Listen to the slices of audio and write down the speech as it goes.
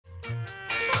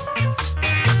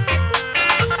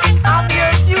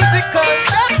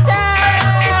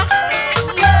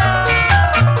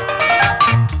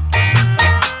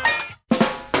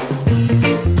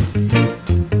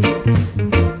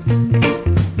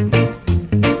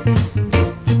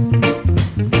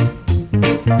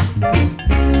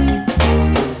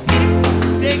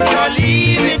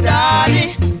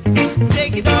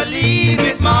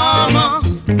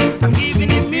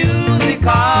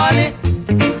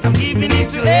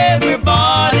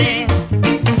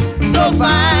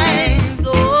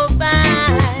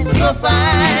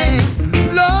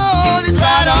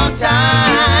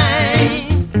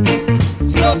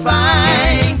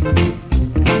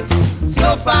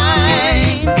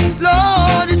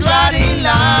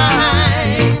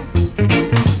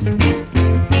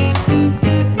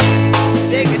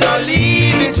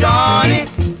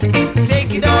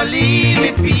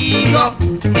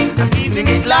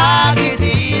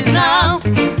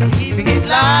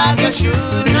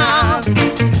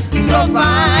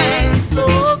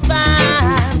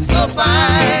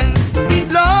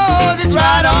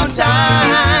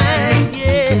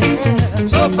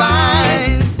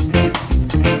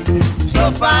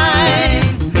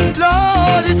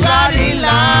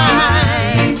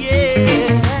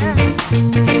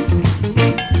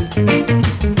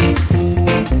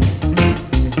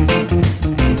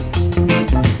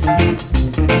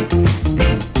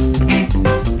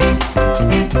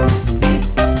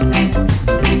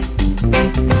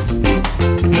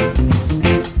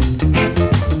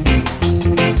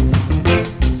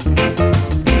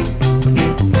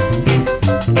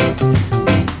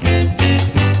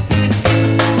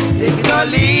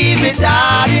it,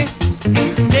 daddy.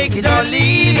 Take it or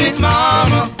leave it,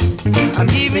 mama. I'm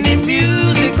giving it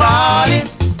music calling.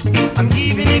 I'm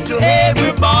giving it to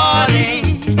everybody.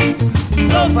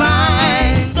 So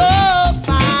fine, so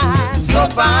fine, so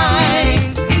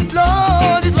fine.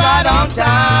 Lord, it's right on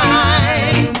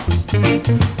time.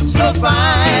 So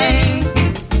fine,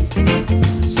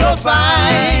 so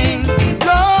fine.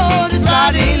 Lord, it's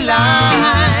right in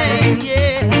line.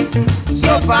 Yeah.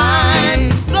 So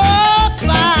fine, so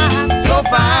fine, so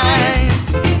fine.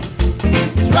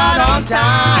 It's right on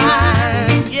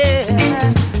time.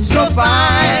 Yeah. So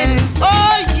fine,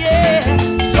 oh yeah.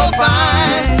 So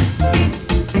fine.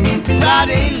 It's right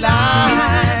in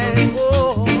line.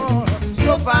 Oh,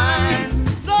 so fine,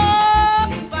 so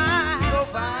fine, so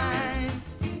fine.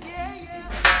 Yeah, yeah.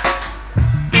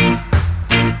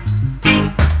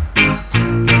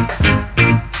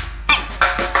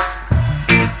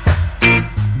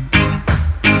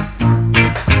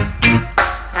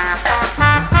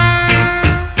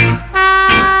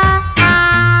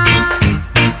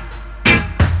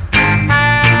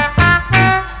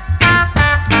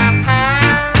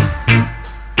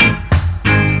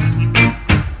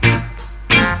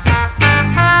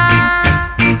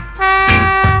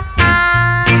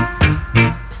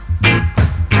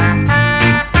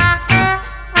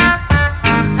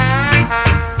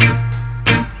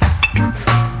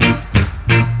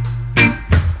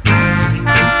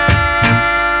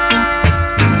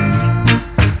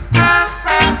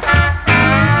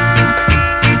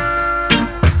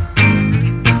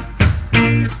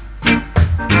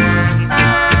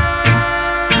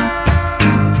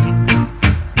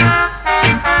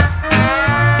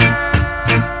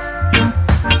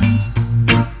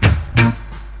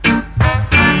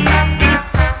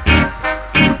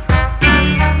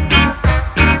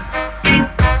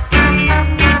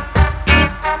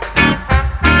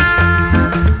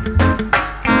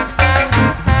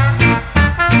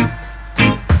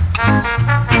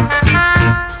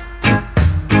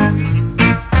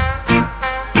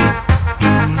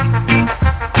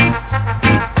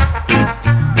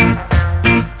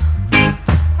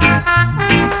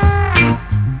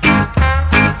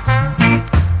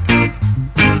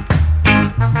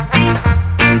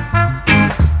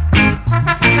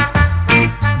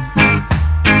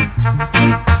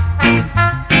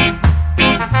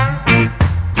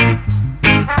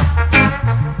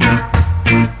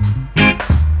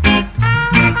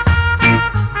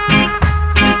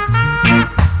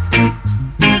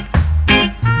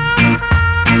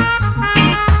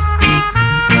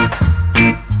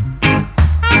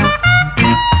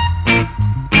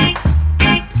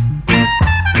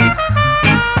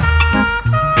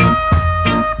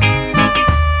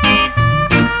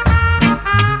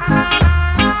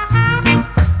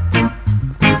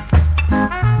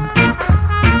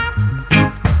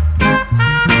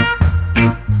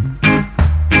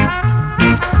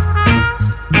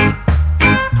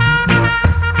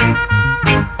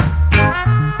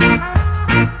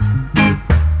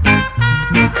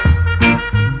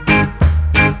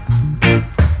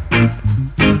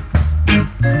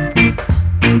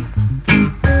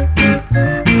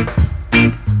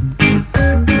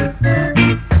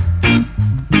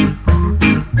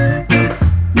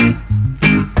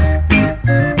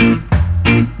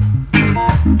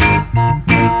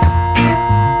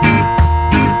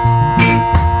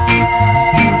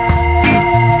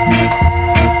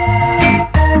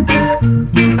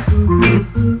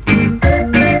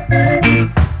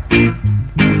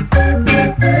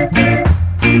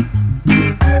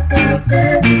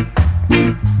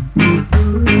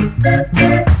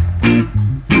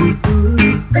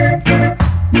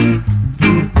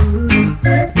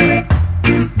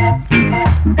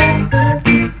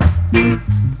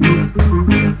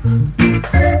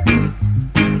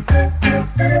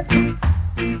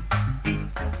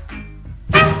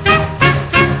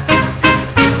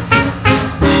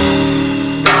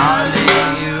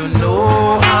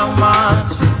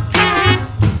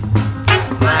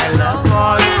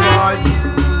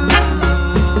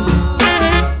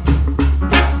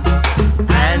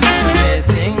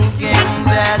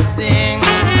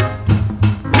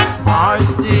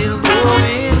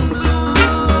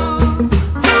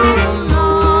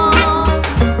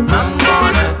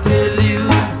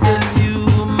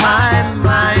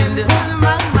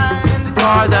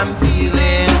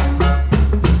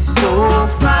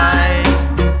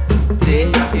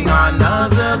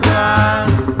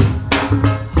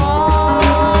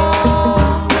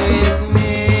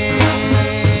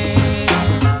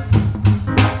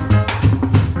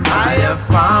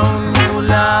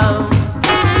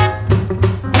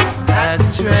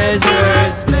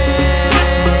 treasures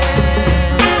made.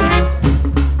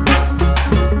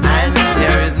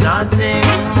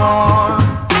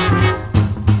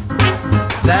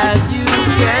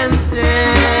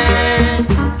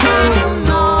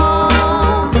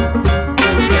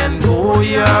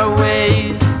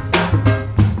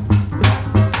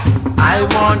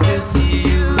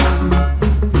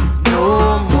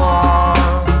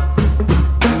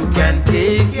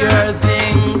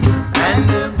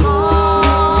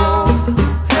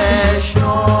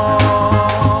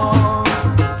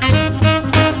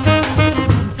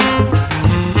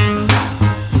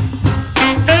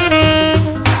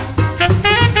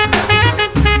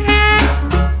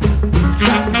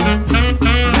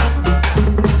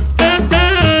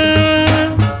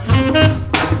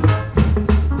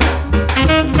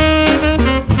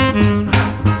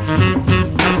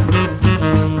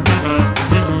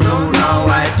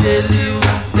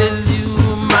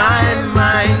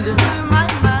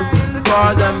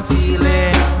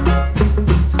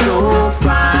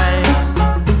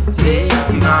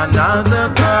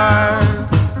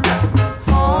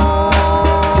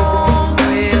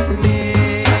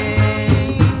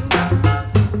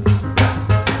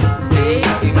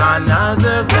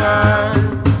 another girl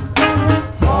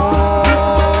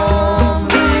home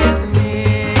with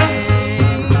me.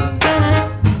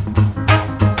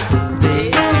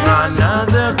 Taking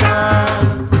another girl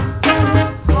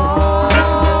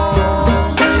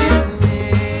home with me.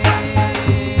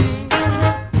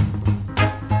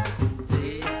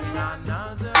 Taking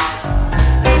another.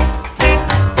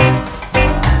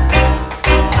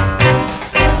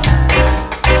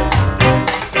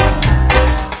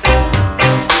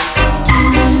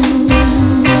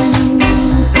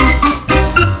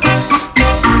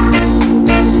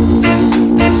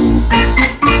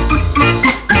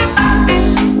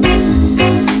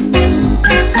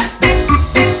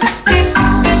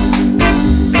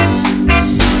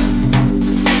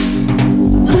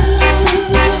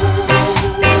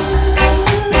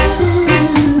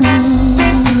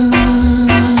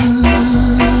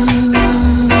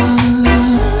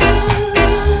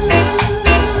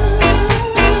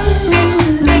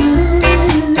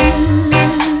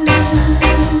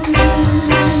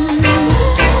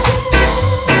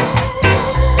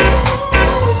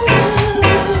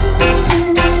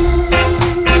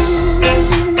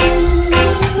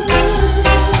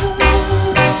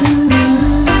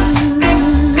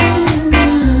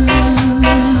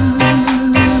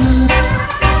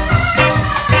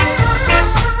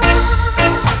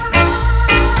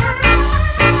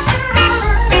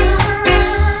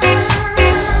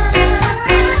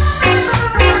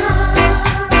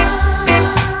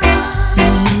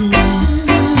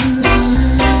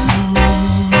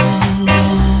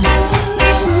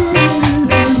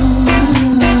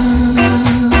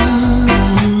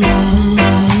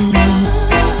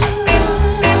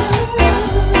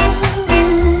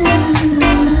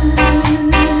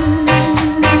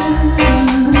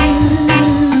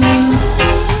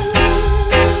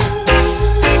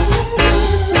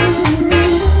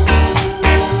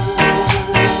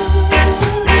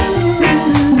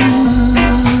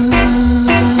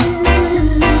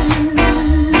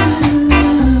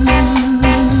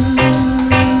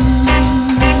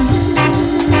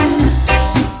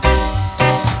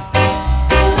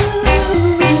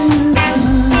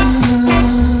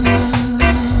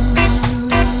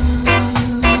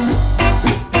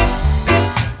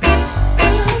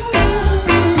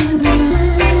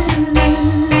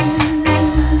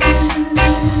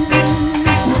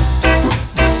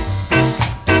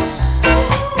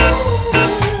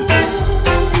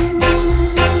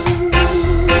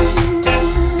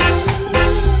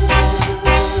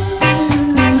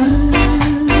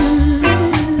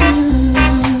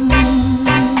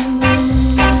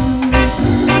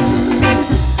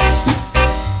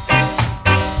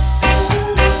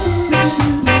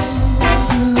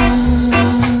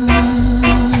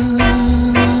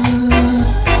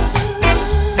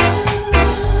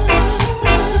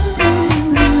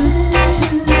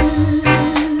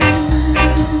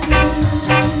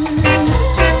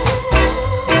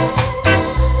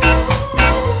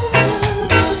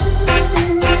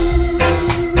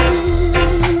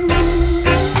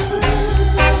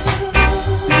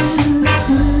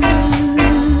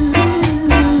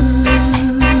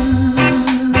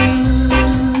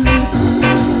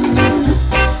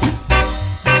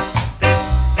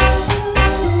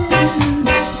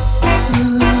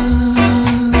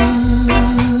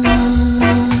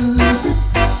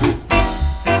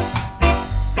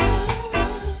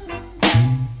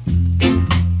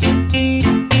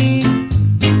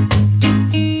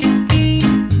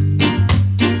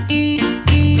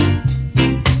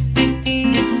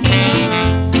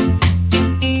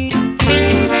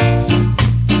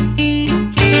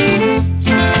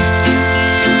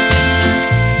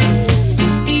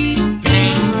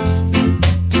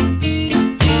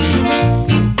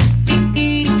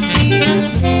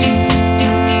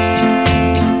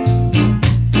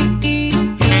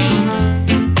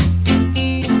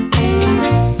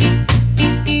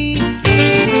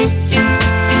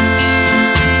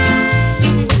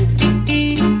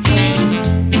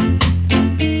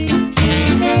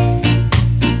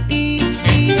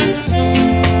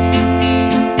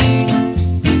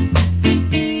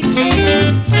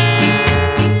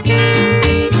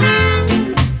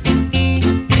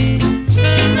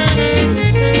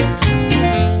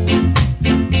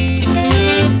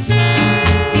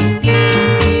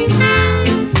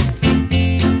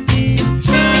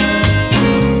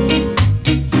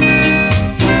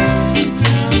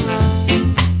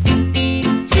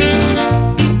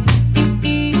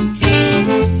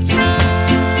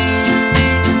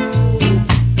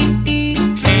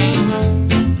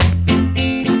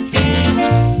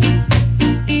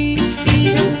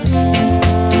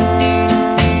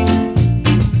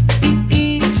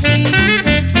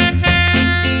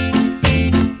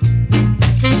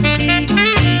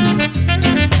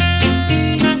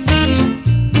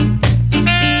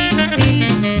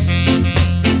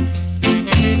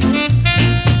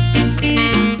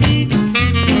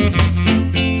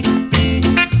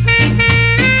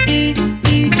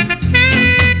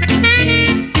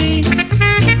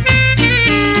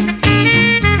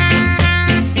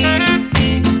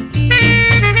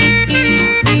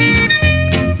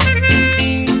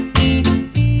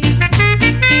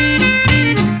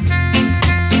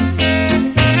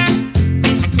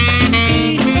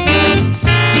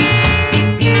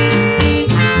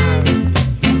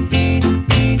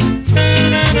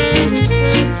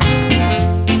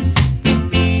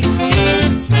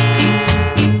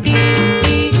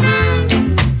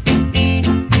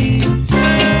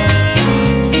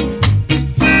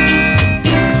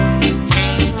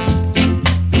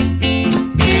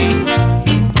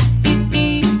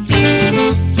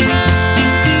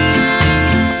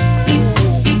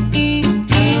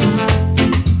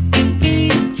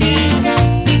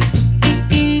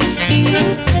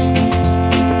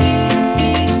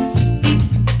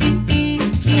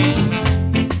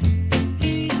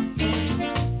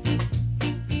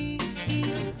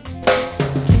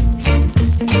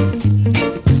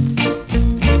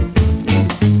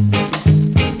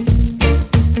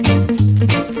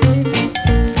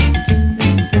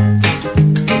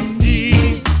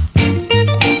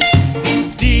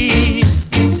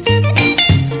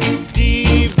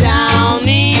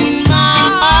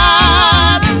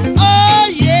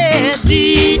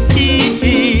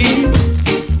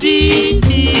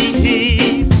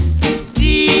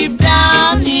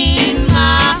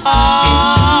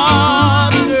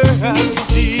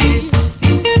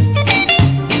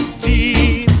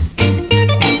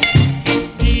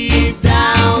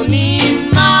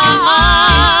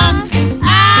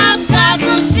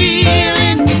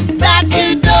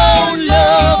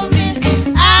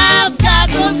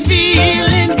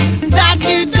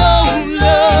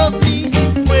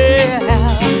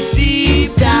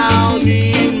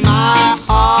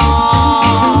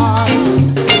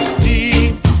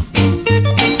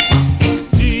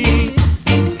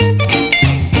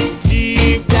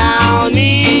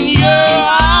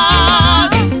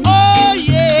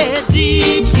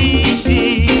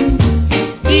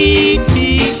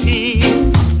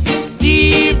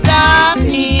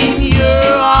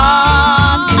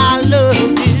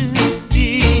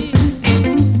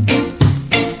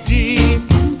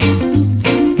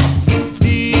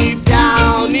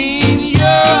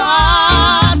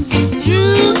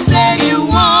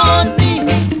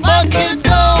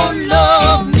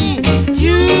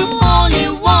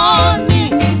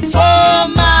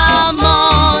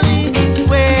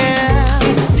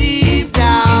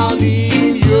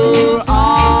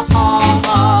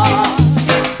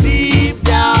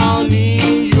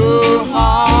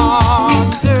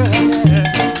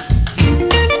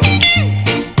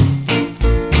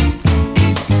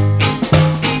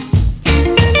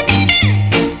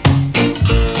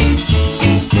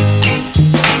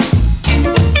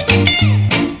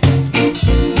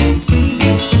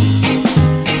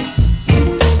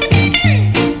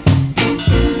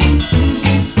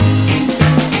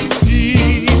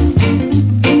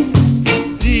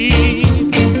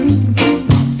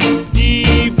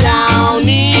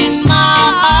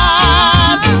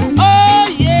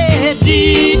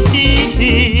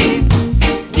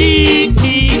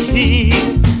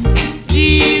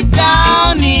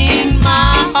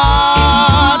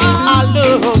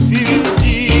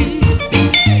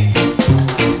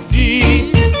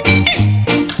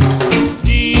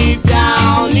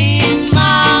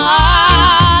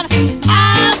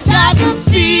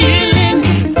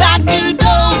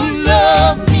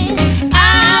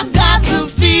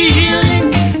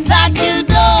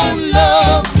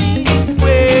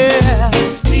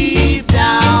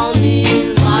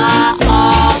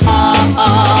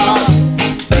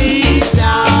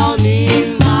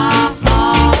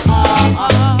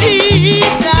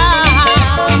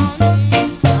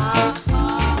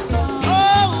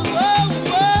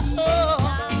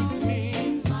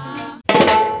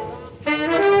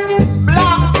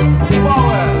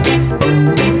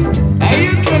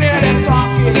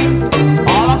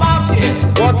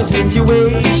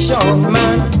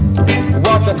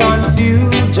 a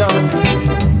confusion.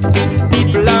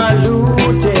 People are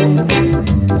looting,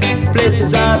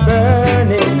 places are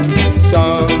burning.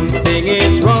 Something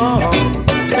is wrong.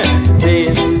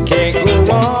 This can't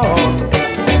go on.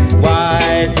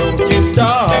 Why don't you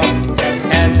stop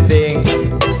and think,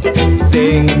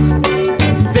 think,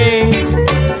 think,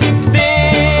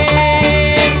 think?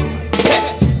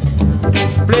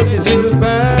 Places will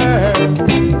burn,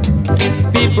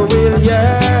 people will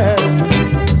yearn.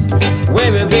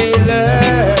 Where will they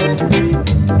learn?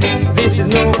 This is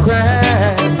no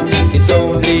crime, it's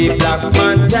only black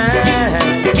man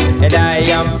time, and I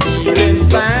am feeling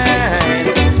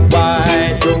fine.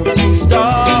 Why don't you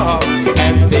stop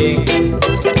and think,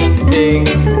 think,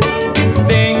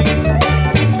 think,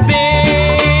 think?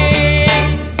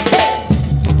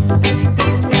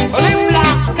 Only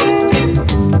black,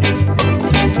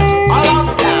 all of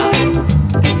that.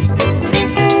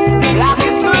 Black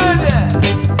is good,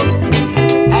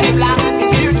 and black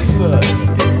is beautiful.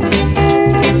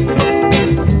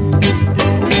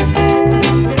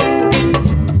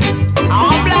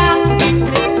 I'm black,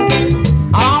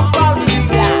 I'm proud to be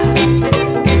black.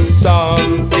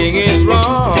 Something is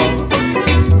wrong,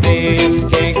 this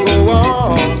can't go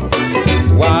on.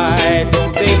 Why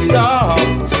don't they stop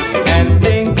and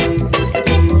think,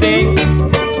 think,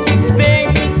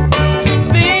 think,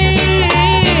 think?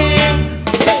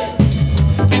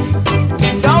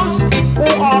 Those who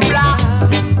are black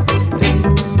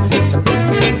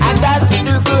and does do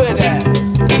good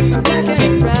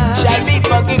shall be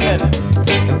forgiven.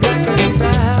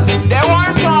 They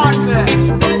weren't taught to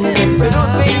do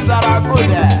things that are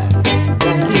good.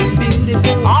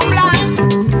 I'm black,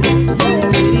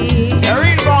 the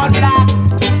real born black,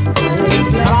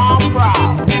 and I'm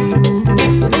proud.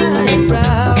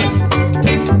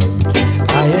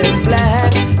 I am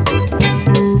black,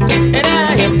 and I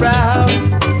am proud.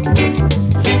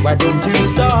 Why don't you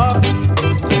stop?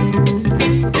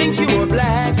 Think you are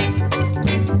black?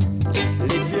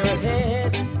 Lift your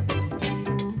heads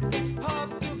up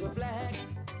to the black.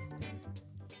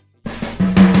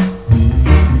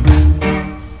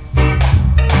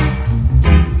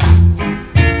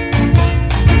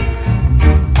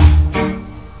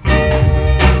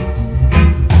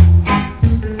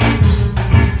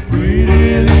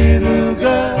 Pretty little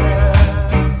girl,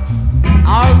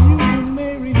 are you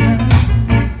married now?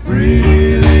 Pretty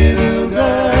little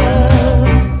girl,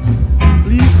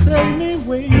 please tell me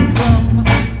where you're from.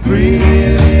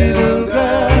 Pretty little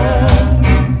girl,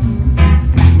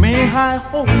 may I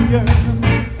hold your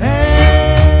hand?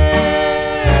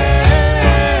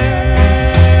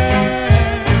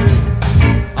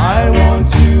 I want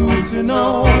you to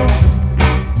know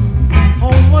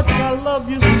how much I love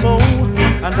you so,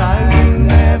 and I will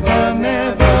never,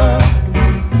 never,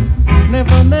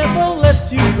 never, never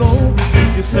let you go.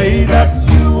 You say that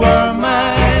you are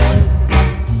mine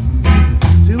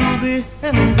till the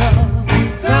end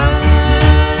of time.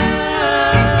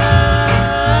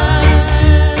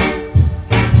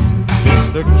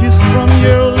 Just a kiss from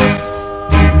your lips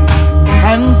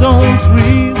and don't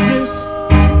resist,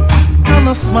 and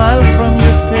a smile from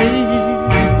your face.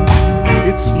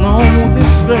 It's no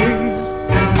disgrace.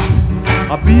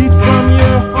 A beat from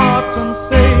your heart and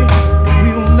say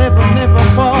we'll never, never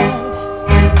part.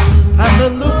 And a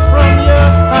look from your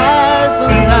eyes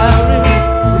and I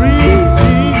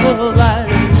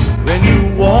realize when you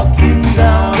walking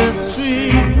down the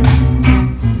street,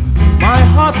 my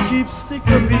heart keeps stick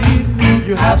a beat.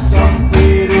 You have some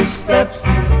pretty steps,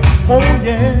 oh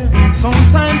yeah.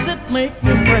 Sometimes it make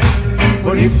me fret,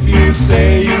 but if you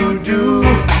say you do,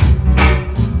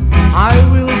 I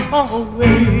will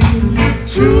always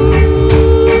true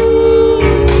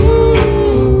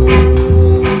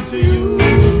to you.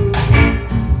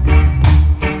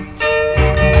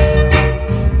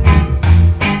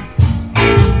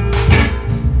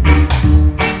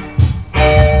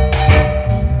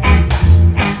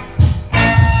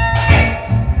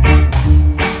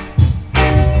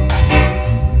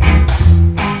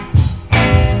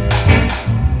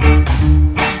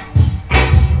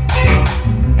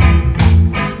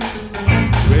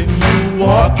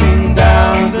 Walking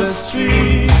down the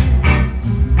street,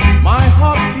 my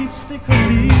heart keeps stick a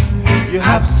beat. You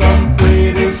have some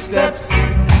pretty steps,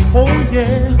 oh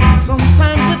yeah.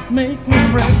 Sometimes it make me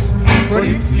fret, but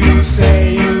if you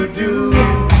say you do,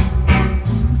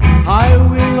 I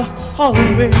will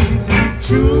always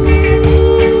true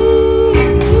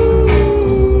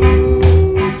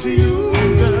to you,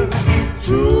 girl.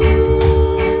 True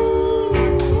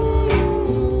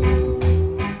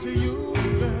to you,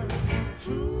 girl.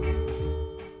 True.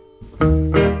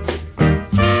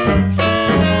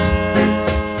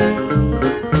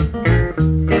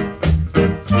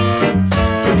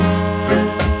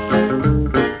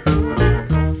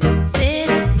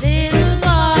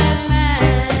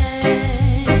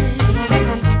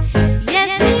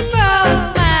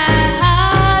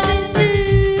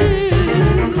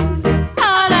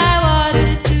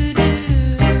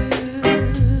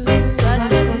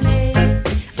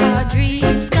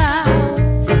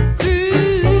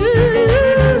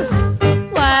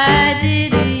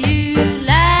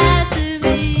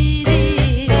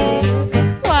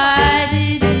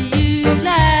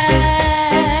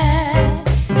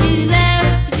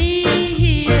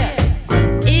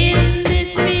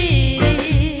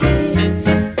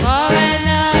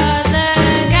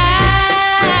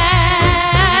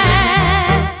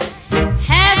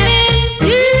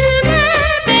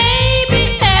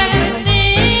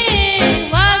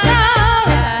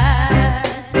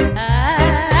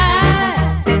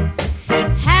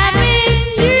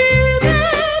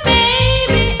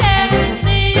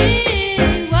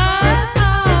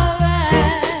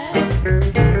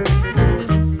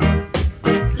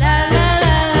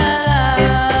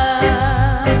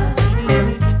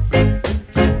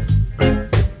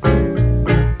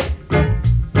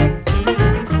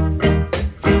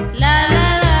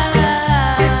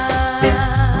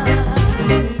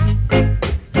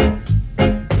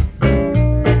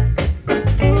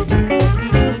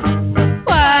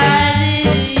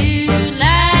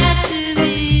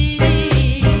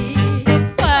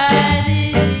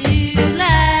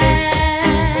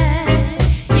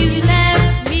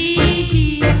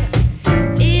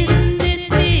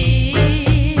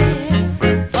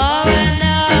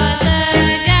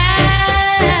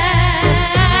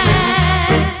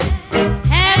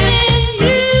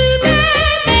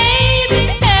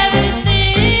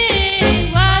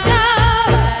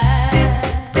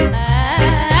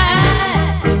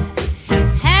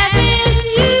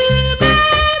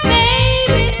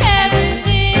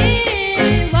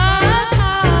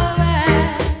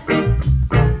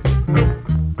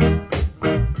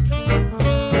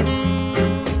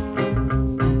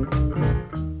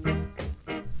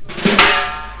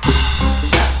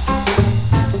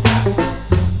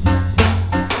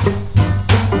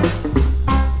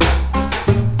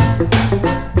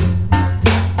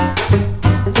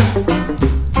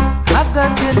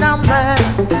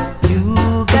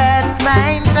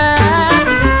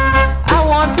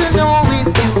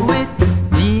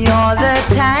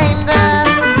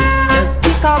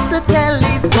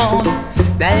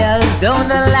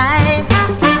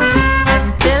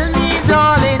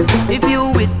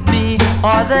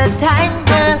 the time,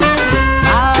 girl.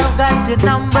 I've got your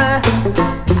number.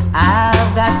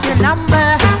 I've got your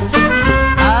number.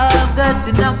 I've got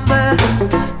your number.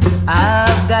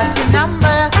 I've got your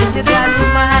number. You got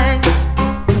mine.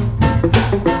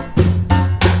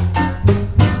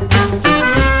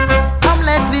 Come,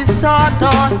 let me start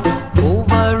on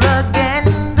over again,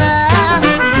 girl.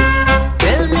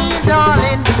 Tell me,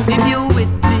 darling, if you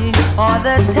with me all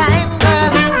the time,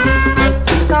 girl.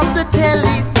 Pick up the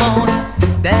telephone,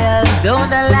 dial down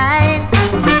the line,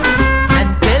 and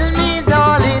tell me,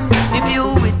 darling, if you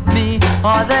with me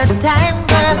all the time,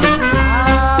 girl.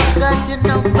 I've got your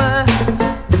number.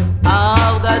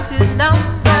 I've got your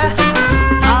number.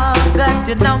 I've got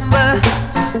your number.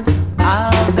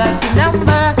 I've got your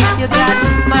number. You got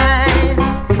mine.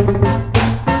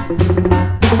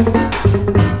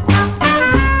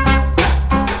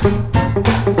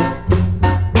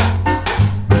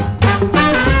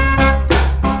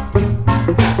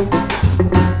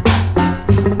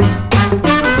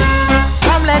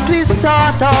 Come, let me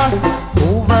start all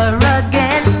over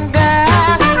again,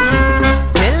 girl.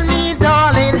 Tell me,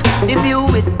 darling, if you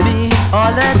with me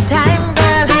all the time,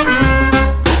 girl.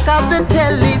 Pick up the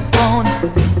telephone,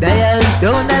 dial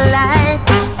down the line,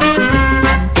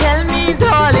 and tell me,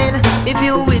 darling, if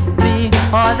you with me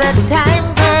all the time,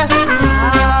 girl.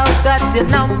 I've got your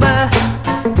number.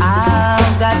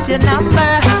 I've got your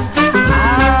number.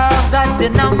 I've got your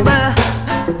number.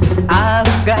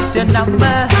 I've got your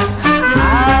number.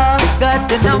 I've got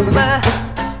your number.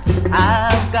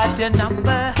 I've got your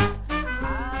number.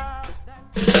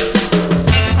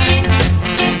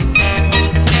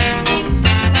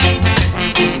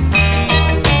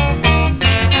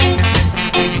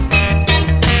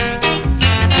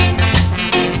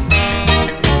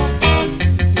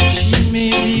 She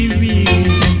may be weary.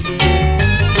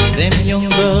 Them young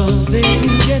girls, they do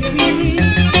get weary,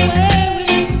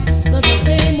 wearing the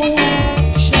same old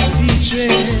shabby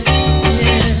dress.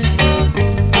 Yeah,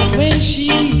 but when she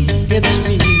gets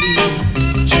weary,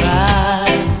 try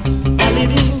a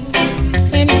little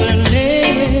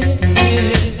tenderness.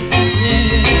 Yeah, yeah,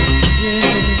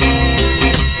 yeah.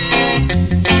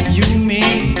 You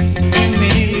may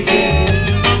regret,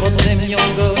 but them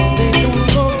young girls, they don't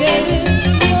forget it.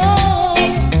 Oh,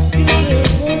 it's their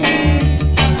only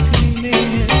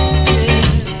happiness. Yeah.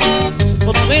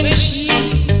 But when she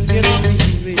gets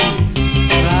weary,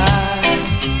 try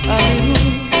a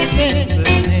little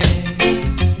tenderness.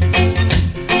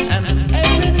 And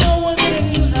every now and then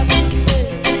you have to say,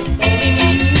 darling,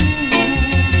 you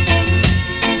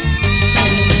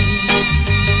send me.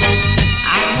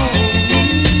 I know you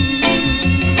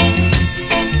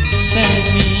send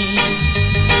me.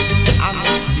 I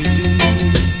must you do.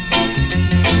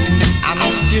 I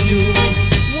must you do.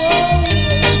 Whoa,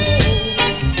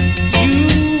 you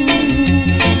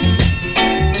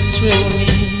thrill me,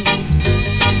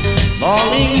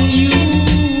 darling. You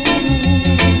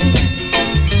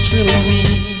thrill me.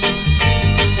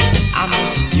 I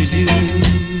must you do.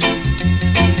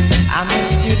 I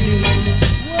must you do.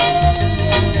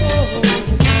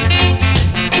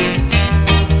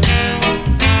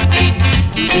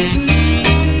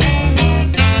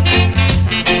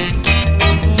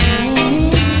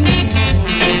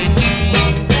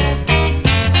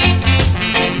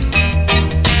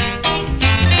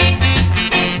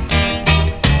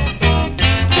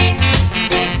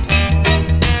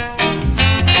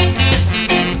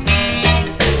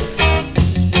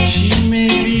 She may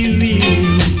be weary.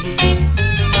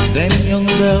 Them young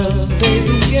girls, they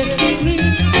do get weary,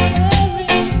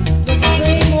 wearing the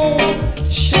same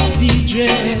old shabby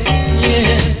dress.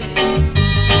 Yeah,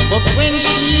 but when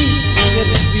she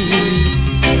gets weary,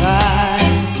 try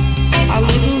a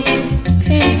little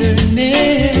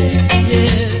tenderness.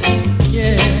 Yeah,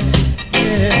 yeah,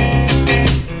 yeah.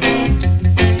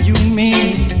 You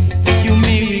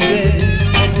may regret,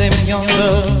 but them young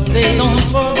girls, they don't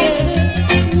forget it.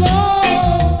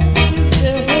 Love is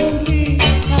their only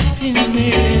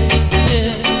happiness.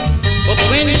 Yeah. But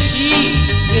when she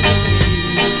gets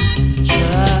weary,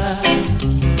 try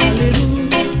a little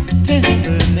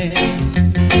tenderness.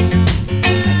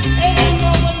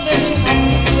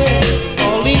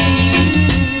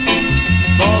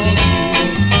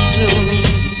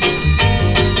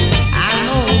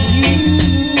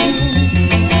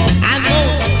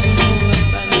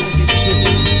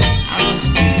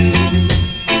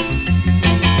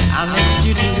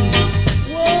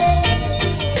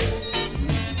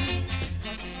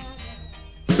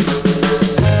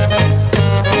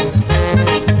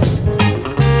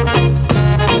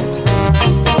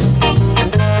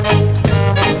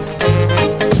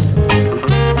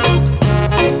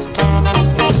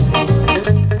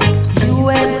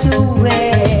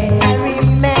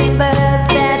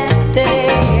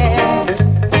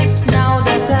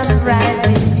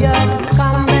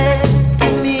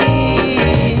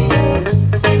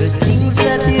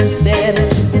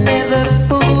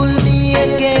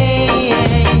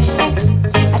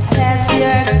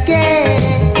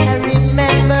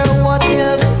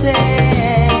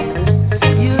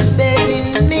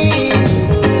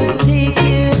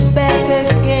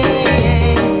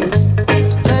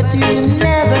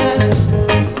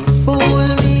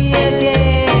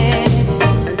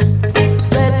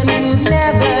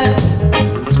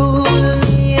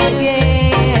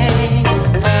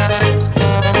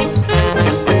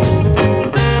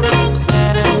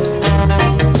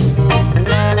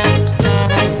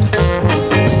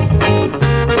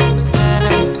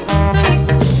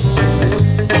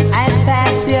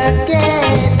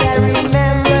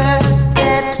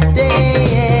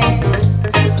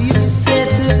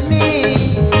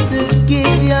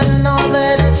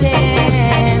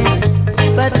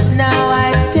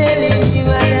 I'm telling you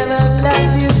I never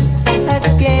love you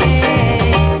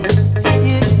again.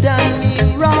 You done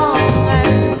me wrong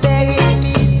and begging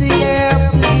me to your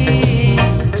plea.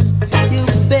 You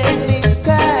beg me,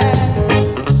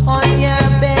 girl, on your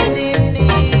bending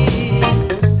knee.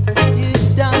 You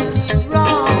done me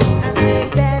wrong and say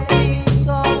bad things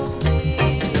of me.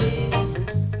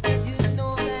 You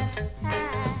know that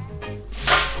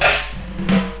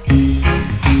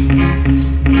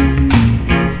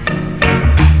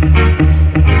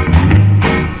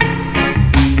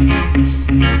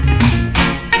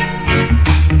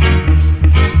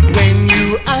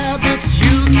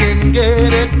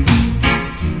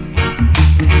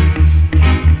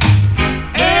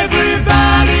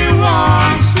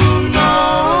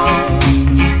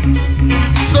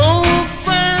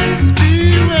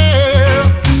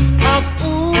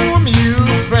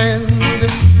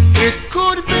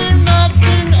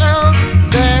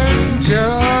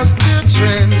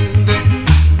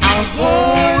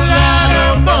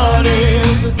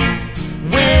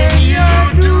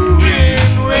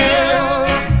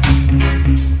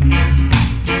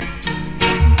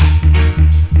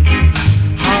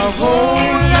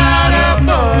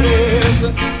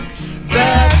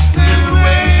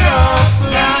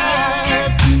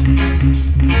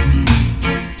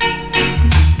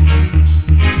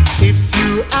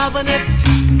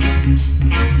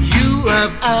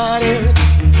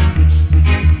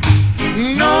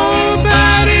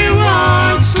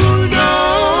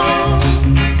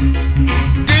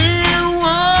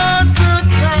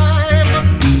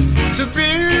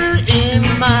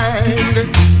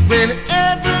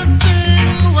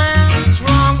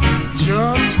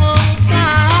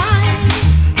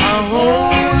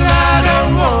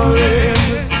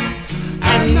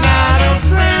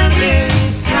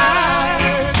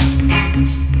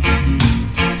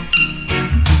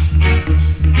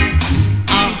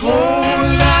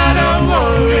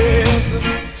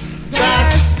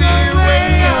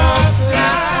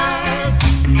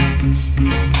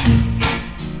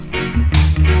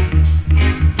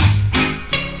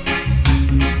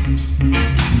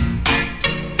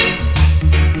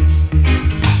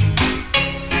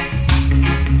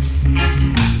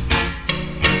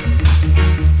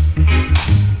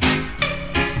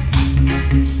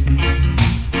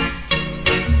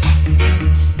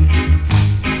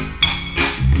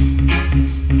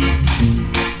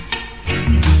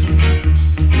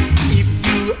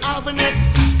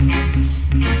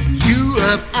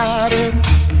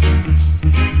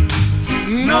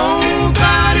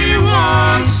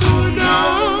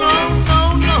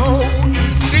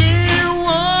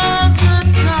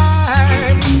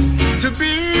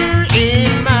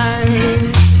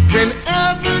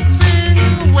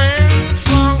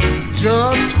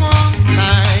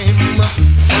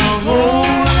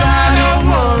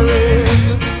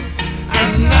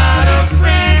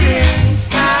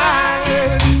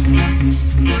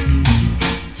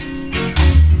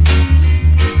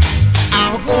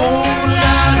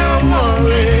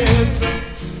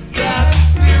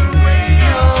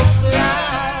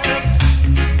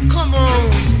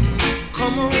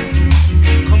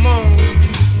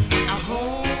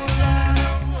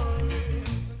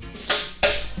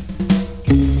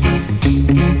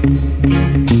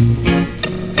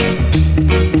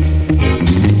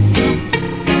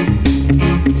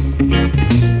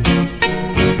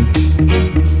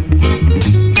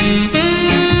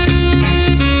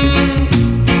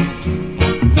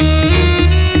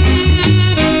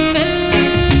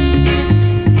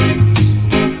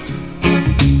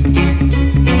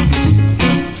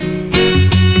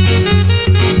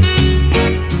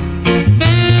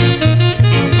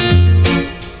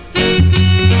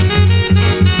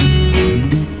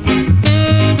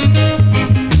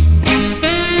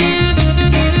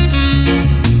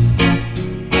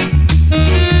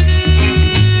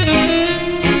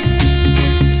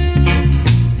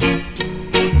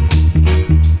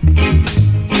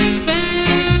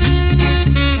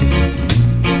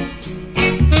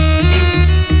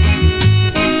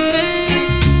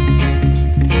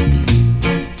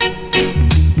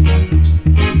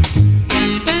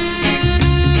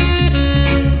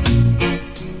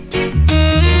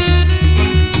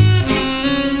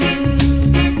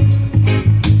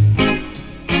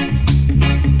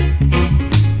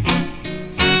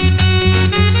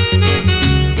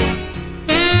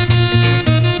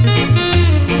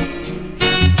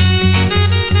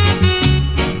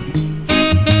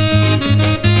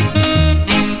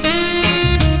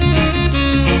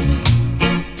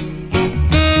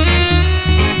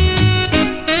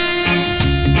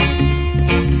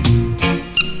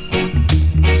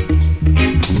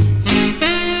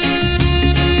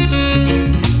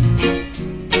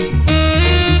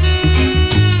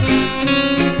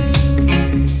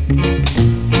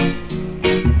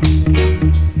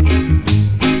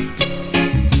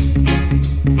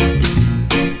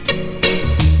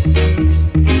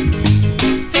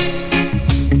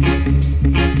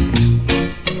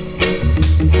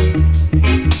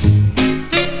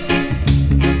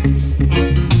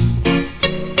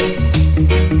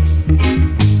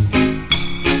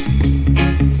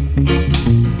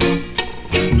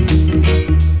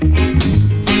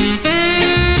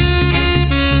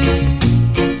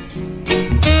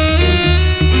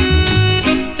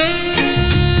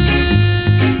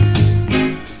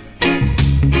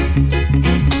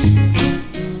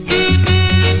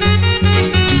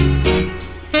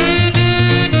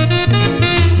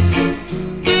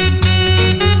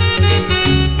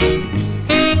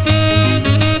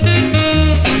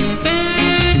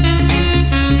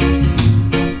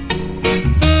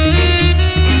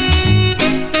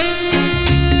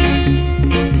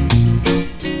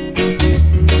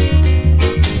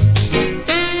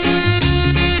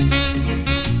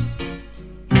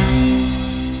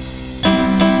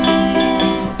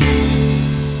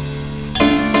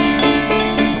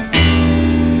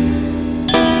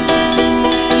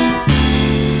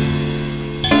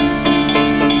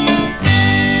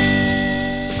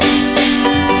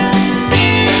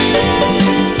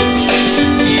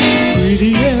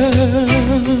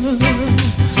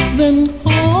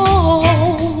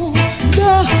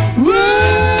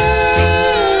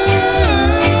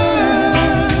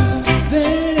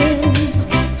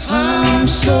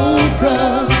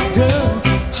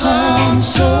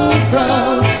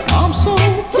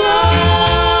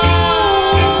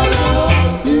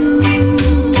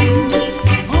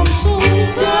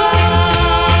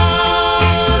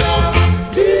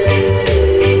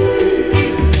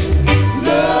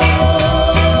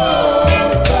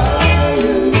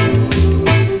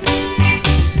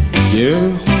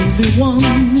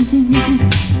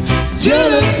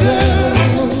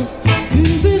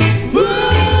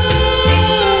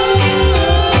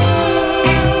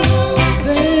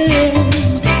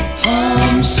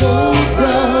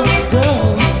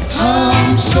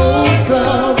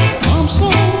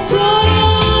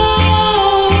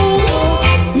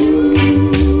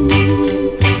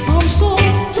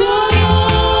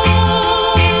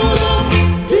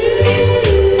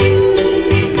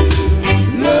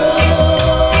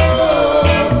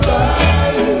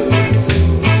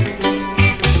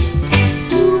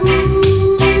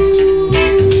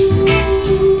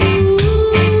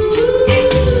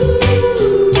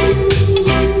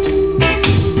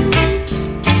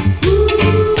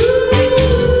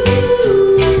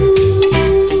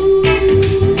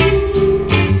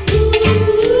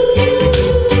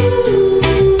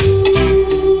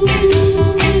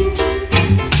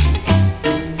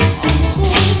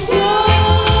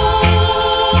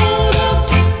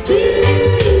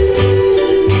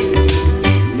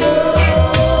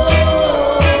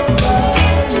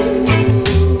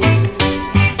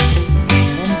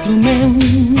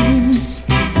compliments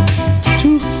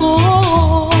to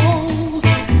all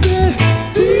the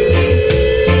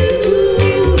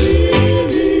people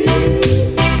living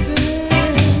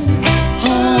there.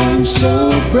 I'm so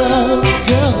proud,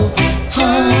 girl.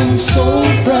 I'm so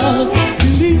proud.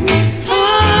 Believe me, I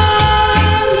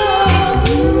love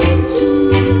you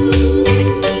too.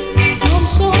 I'm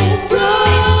so proud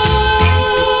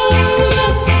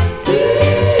of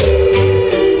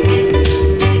being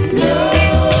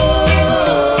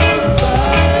loved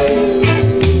by you.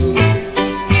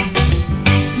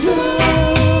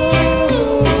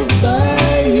 Loved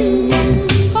by you.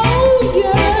 Oh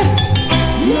yeah.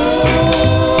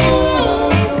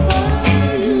 Loved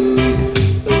by you.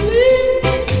 Believe me.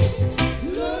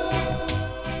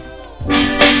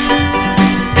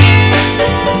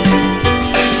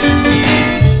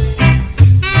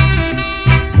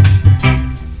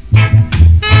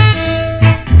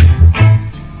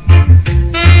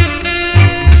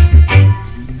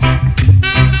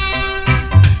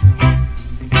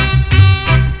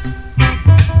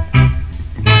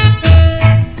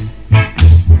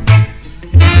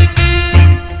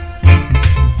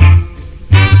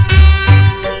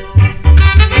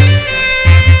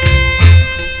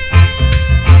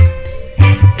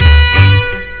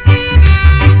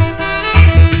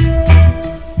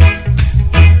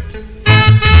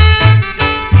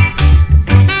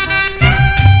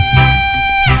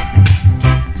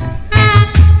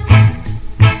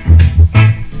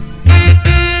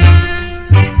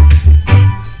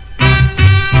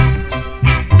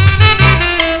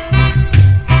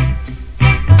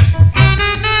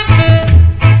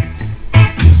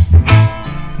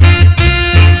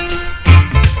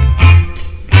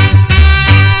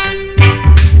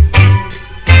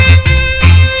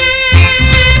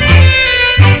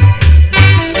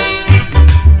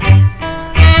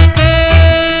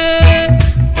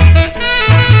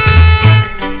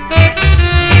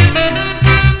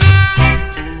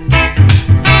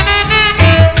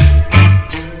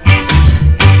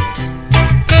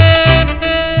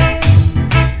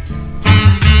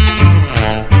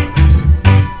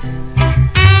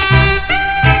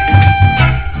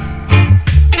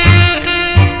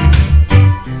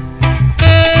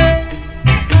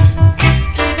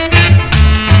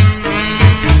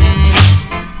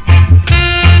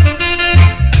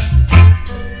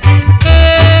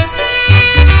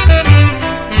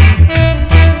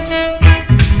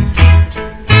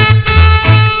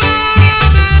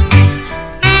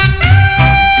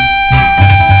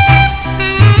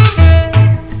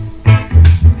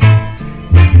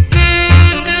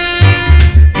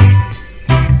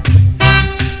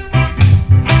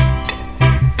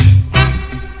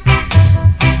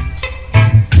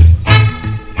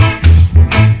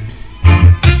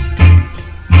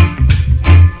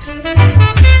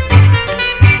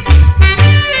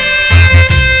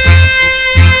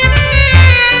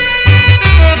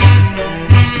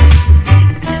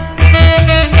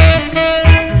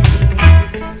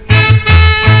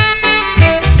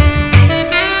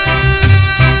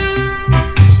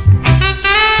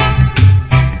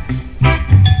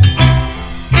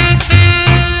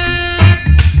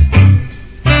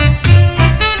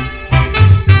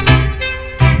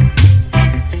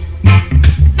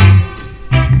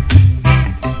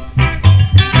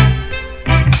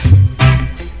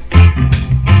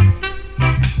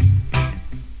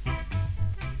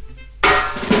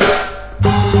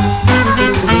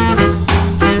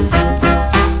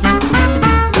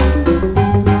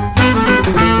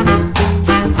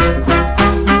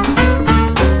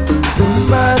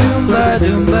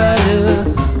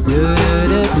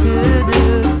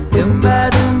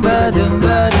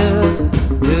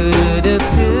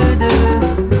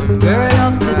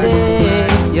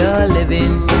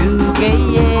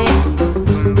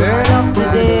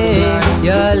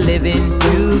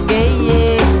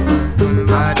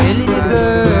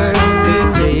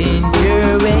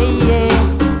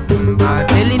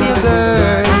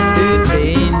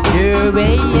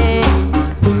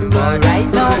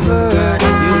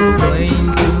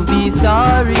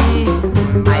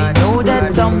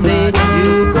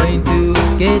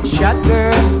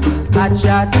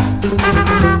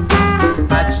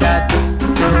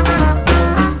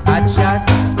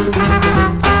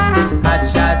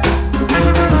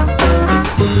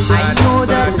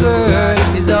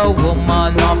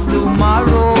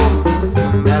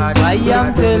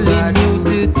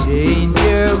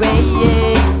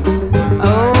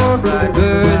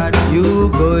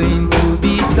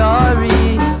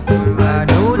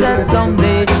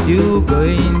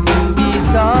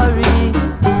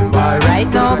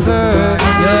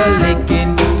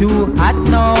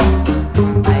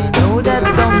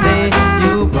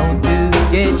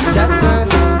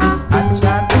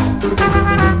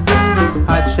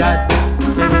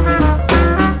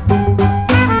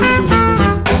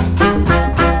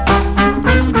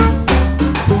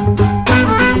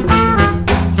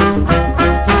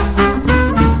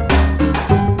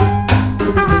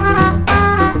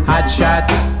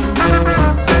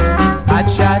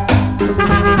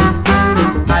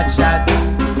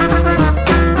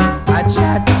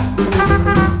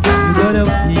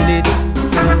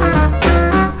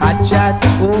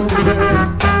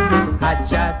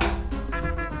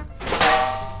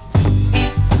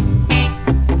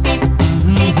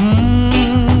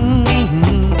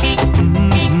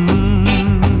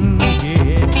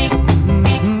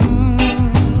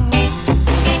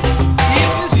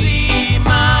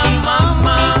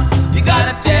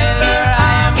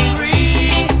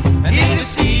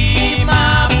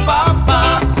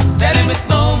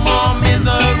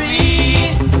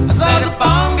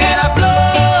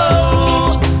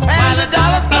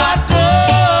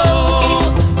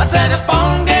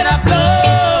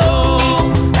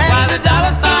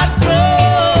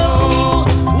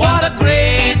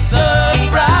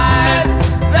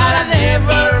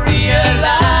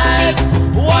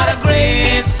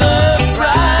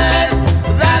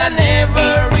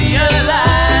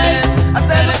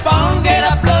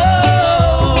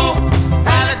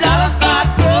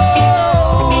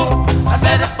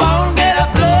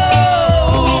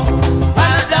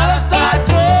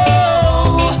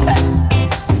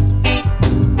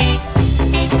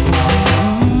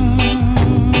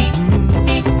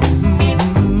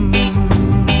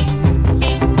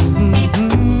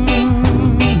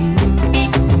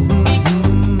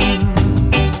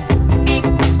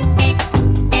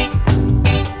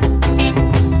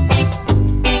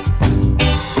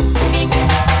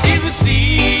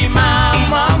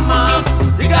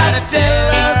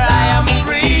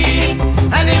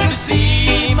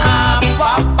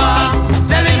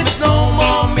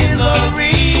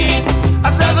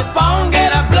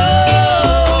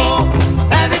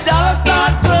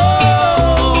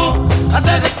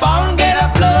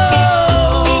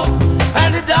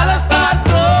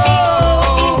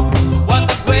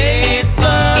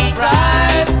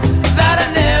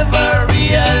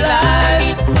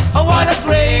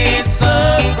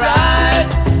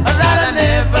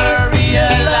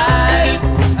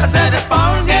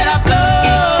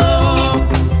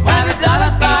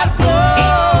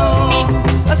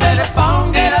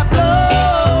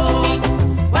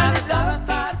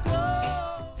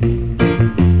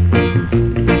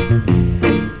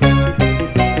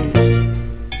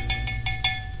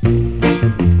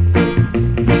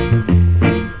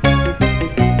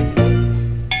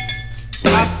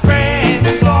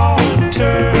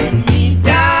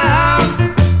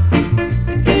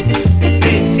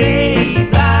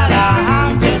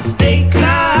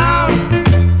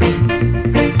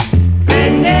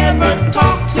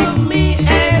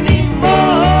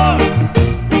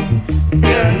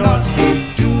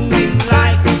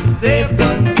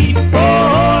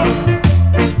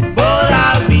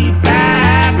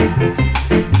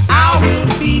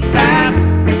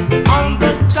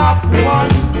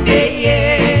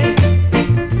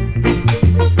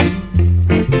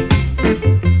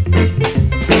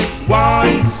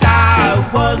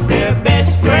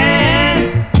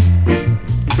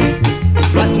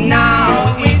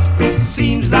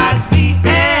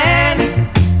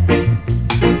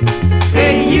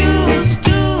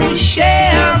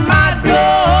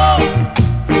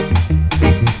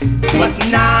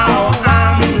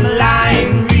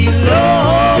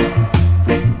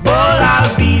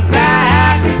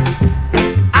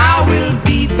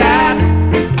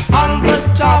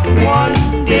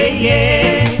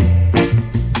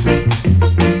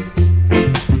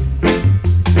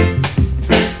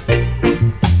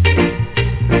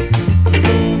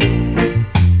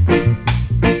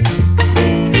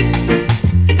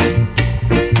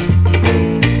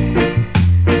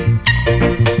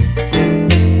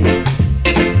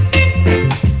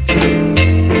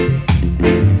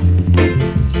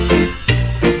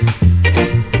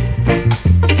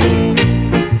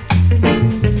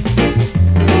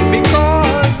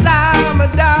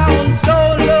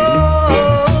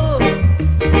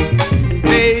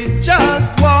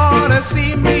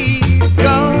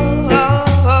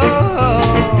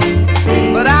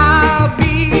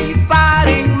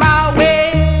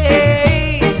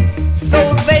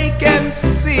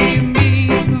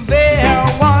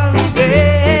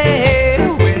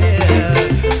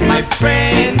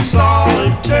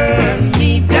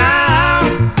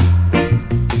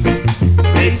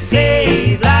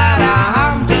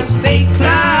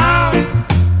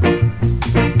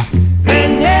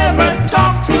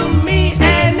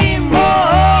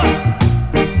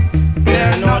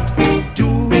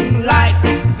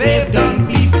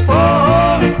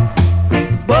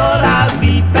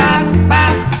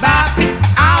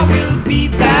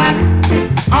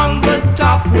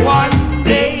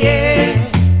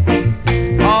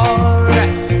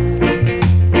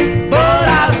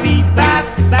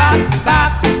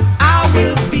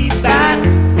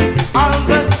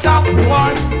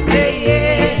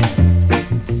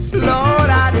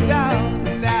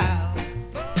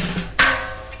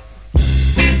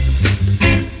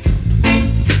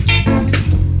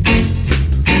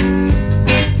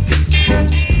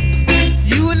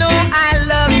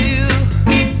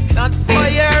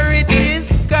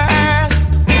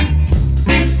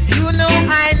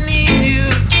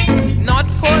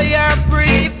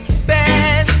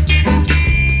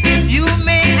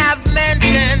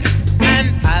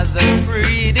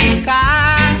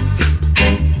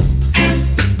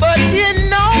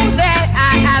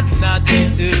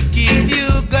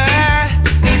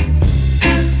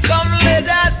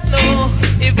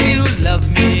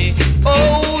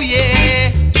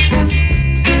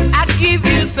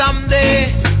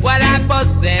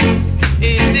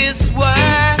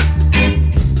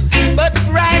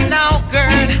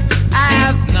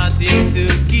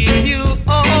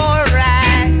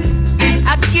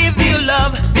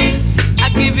 love, I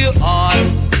give you all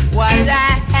what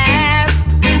I have.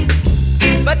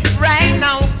 But right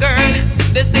now, girl,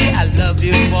 they say I love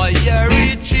you for your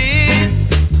riches.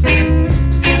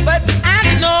 But I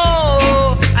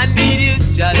know I need you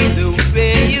just the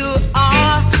way you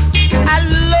are. I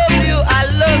love you, I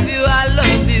love you, I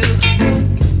love you.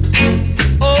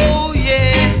 Oh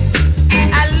yeah,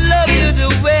 I love you the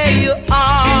way you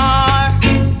are.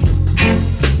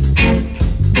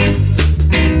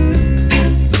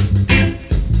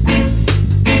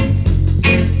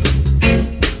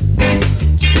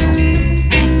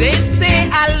 They say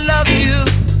I love you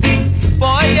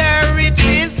for your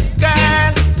riches,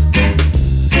 girl.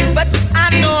 But I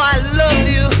know I love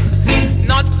you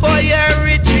not for your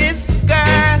riches,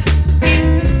 girl.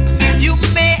 You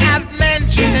may have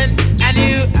mentioned and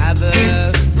you have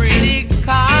a pretty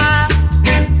car,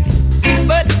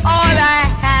 but all I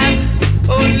have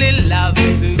only love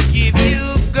to give you,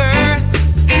 girl.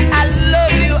 I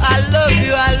love you, I love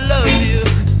you, I love you,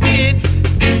 kid.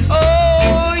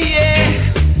 Oh yeah,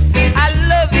 I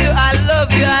love you, I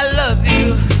love you, I love you.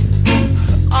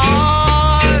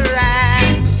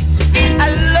 Alright, I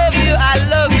love you, I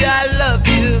love you, I love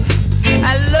you.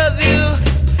 I love you,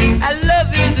 I love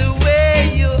you the way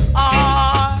you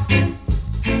are.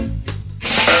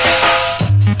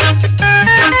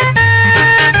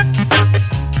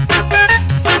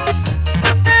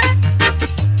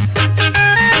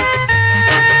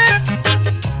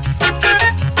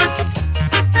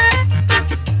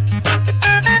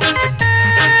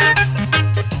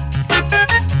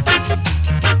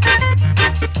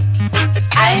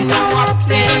 I know a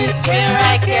place where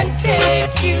I can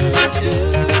take you to,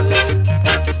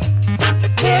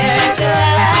 where the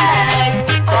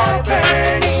lights are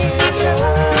burning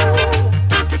low,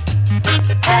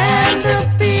 and the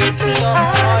people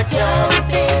are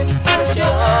jumping for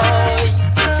joy.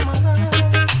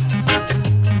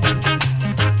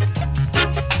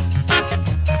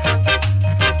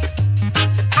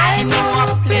 I know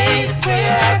a place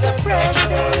where the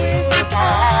pressure is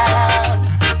down.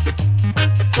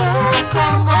 So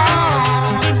come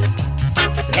on,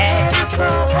 let's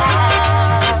go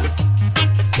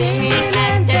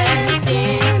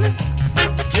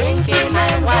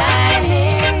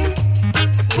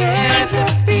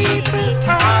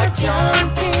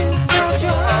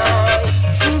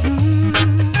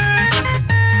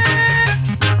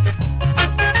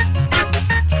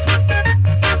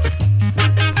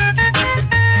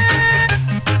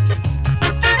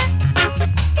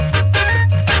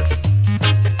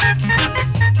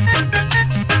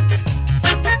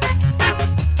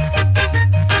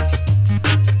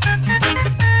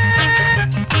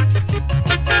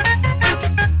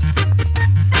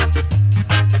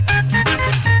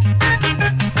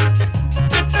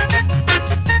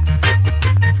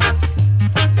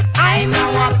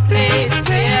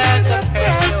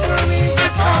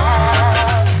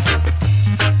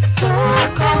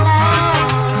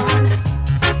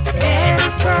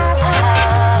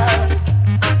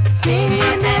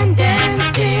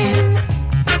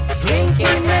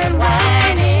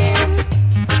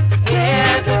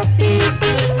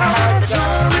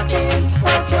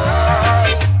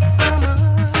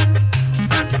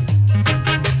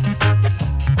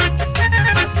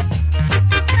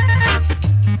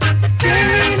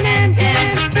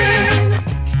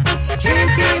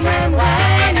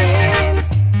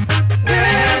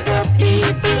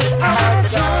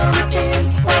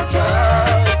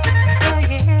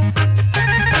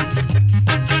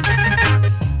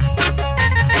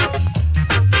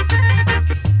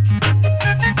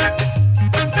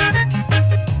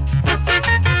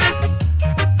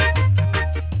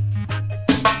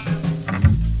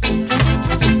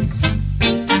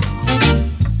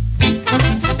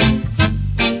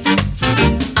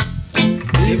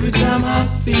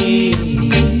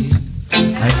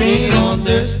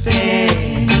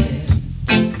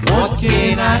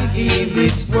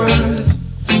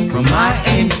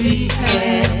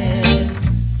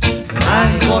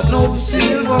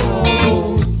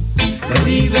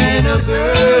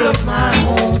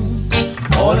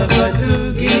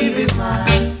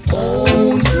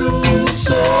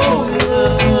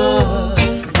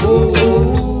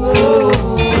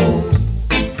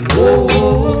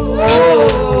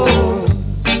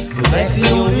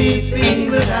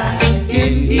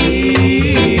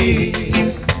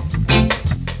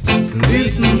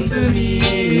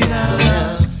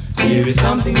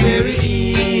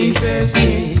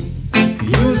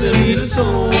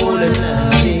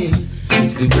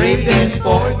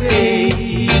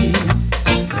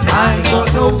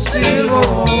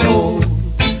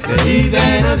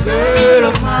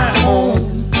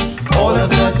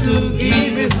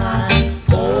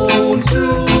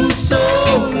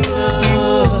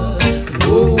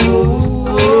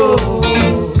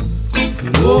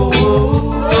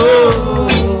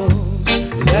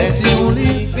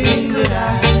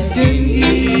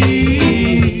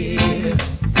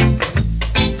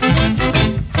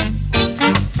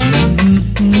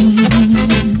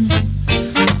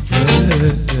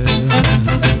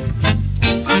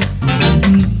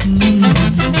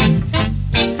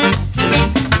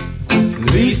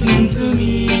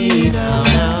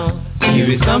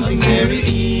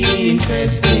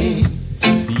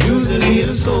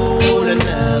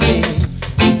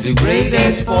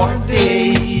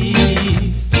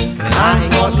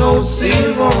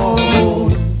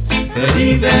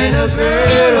and a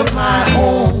girl of my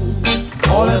own.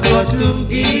 All I've got to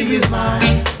give is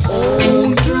my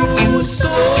own true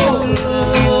soul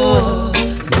love.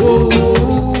 Whoa,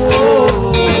 whoa,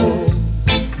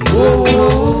 whoa,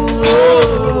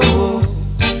 whoa.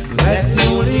 That's the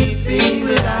only thing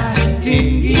that I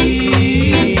can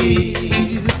give.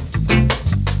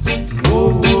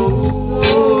 Whoa, whoa,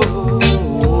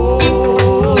 whoa.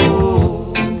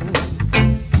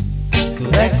 So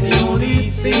that's the